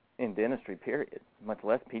in dentistry, period, much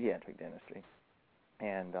less pediatric dentistry.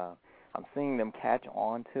 And I'm seeing them catch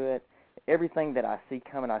on to it. Everything that I see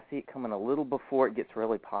coming, I see it coming a little before it gets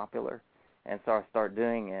really popular. And so I start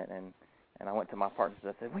doing it, and I went to my partners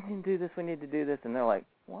and I said, we need to do this, we need to do this. And they're like,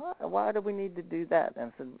 what? Why do we need to do that?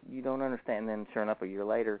 And I said, you don't understand. And then sure enough, a year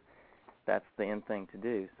later, that's the end thing to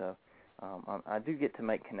do. So I do get to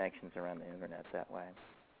make connections around the Internet that way.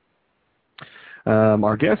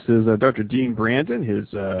 Our guest is Dr. Dean Brandon. His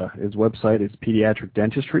website is Pediatric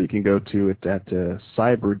Dentistry. You can go to it at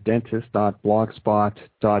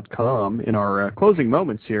cyberdentist.blogspot.com. In our closing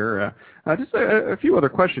moments here, just a few other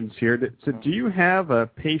questions here. So do you have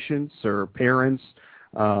patients or parents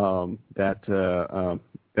that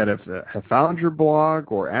have found your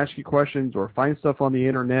blog or ask you questions or find stuff on the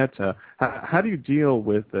Internet? How do you deal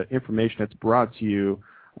with information that's brought to you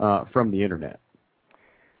from the Internet?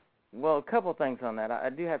 Well, a couple of things on that. I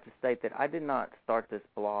do have to state that I did not start this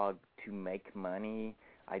blog to make money.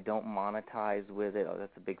 I don't monetize with it. Oh,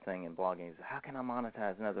 that's a big thing in blogging. Is how can I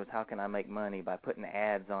monetize? In other words, how can I make money by putting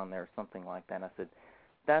ads on there or something like that? And I said,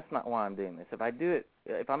 that's not why I'm doing this.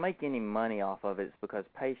 If I make any money off of it, it's because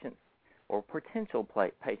patients or potential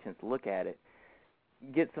patients look at it,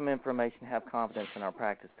 get some information, have confidence in our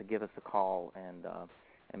practice to give us a call and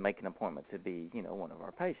make an appointment to be, one of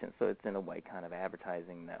our patients. So it's in a way kind of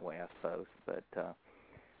advertising that way, I suppose. But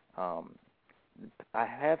I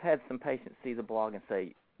have had some patients see the blog and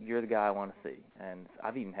say, you're the guy I want to see. And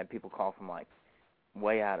I've even had people call from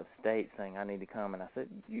way out of state saying, I need to come. And I said,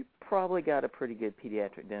 you probably got a pretty good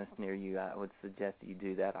pediatric dentist near you. I would suggest that you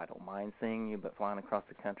do that. I don't mind seeing you, but flying across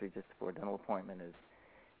the country just for a dental appointment is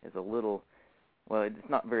a little, well, it's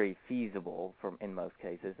not very feasible in most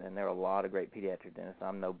cases. And there are a lot of great pediatric dentists.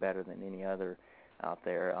 I'm no better than any other out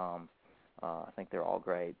there. I think they're all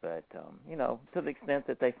great. But, to the extent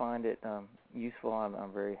that they find it useful,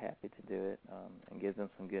 I'm very happy to do it and give them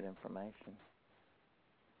some good information.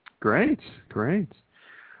 Great.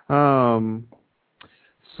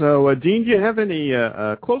 So, Dean, do you have any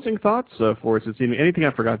closing thoughts for us this evening? Anything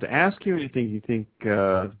I forgot to ask you? Anything you think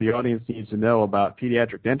the audience needs to know about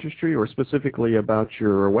pediatric dentistry or specifically about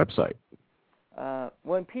your website?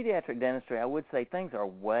 Well, in pediatric dentistry, I would say things are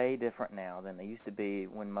way different now than they used to be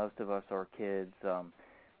when most of us are kids. I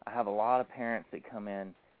have a lot of parents that come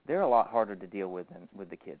in. They're a lot harder to deal with than with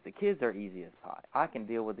the kids. The kids are easy as pie. I can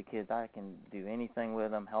deal with the kids. I can do anything with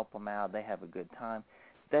them, help them out. They have a good time.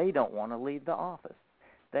 They don't want to leave the office.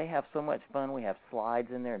 They have so much fun. We have slides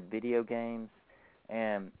in there and video games.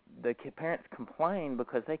 And the parents complain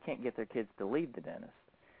because they can't get their kids to leave the dentist.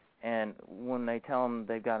 And when they tell them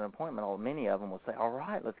they've got an appointment, many of them will say, all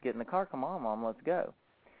right, let's get in the car. Come on, Mom, let's go.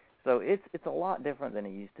 So it's a lot different than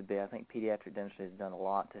it used to be. I think pediatric dentistry has done a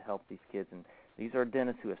lot to help these kids. And these are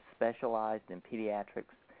dentists who have specialized in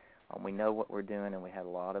pediatrics. We know what we're doing, and we have a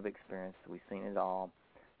lot of experience. We've seen it all.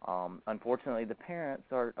 Unfortunately, the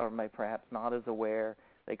parents are perhaps not as aware.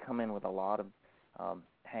 They come in with a lot of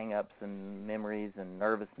hang-ups and memories and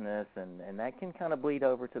nervousness, and that can kind of bleed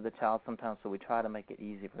over to the child sometimes, so we try to make it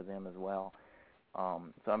easy for them as well.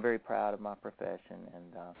 So I'm very proud of my profession,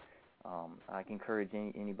 and I can encourage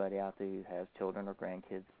anybody out there who has children or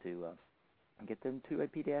grandkids to get them to a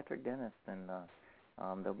pediatric dentist, and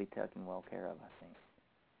they'll be taken well care of, I think.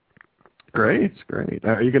 Great.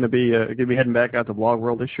 Are you going to be heading back out to Blog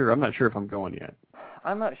World this year? I'm not sure if I'm going yet.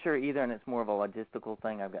 I'm not sure either, and it's more of a logistical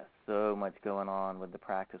thing. I've got so much going on with the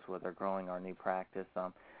practice, with our growing our new practice.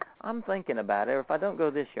 I'm thinking about it. If I don't go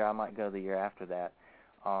this year, I might go the year after that.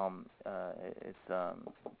 It's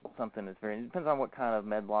something that's it depends on what kind of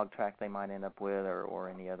med blog track they might end up with or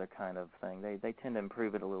any other kind of thing. They tend to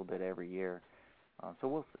improve it a little bit every year, so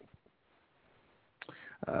we'll see.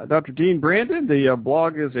 Dr. Dean Brandon, the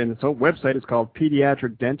blog is and its own website is called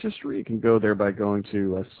Pediatric Dentistry. You can go there by going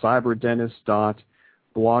to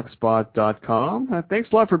cyberdentist.blogspot.com. Thanks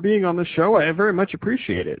a lot for being on the show. I very much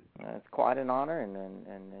appreciate it. It's quite an honor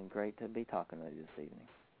and great to be talking with you this evening.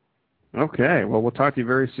 Okay. Well, we'll talk to you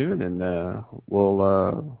very soon, and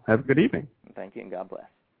we'll have a good evening. Thank you, and God bless.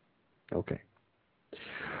 Okay.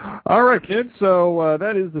 All right, kids, so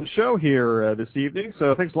that is the show here this evening.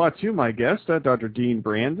 So thanks a lot to my guest, Dr. Dean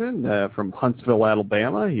Brandon from Huntsville,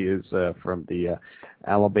 Alabama. He is from the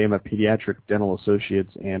Alabama Pediatric Dental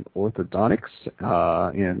Associates and Orthodontics,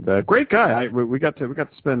 and great guy. We got to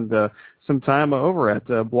spend some time over at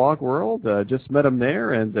Blog World. Just met him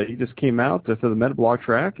there, and he just came out to the MedBlog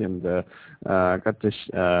track, and got to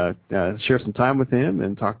share some time with him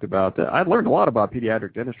and talked about. I learned a lot about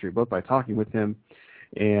pediatric dentistry both by talking with him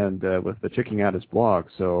and with the checking out his blog.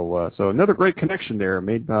 So another great connection there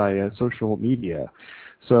made by social media.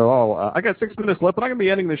 So I got 6 minutes left, but I'm going to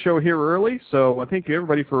be ending the show here early. So thank you,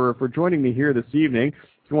 everybody, for joining me here this evening.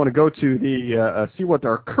 If you want to go to the see what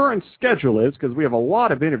our current schedule is, because we have a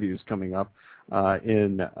lot of interviews coming up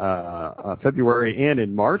in February and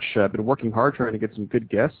in March. I've been working hard trying to get some good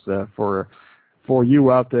guests for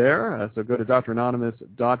you out there. So go to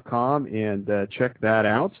dranonymous.com and check that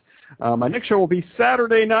out. My next show will be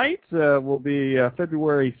Saturday night. Will be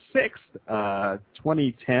February 6th,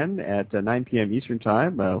 2010 at 9 p.m. Eastern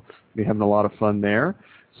Time. We'll be having a lot of fun there.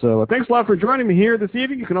 So thanks a lot for joining me here this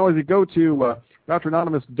evening. You can always go to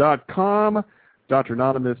dranonymous.com,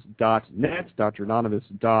 dranonymous.net,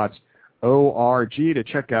 dranonymous.org to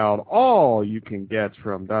check out all you can get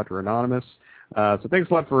from Dr. Anonymous. So thanks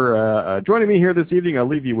a lot for joining me here this evening. I'll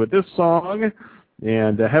leave you with this song.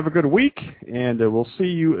 And have a good week, and we'll see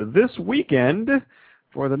you this weekend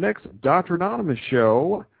for the next Dr. Anonymous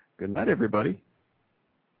show. Good night, everybody.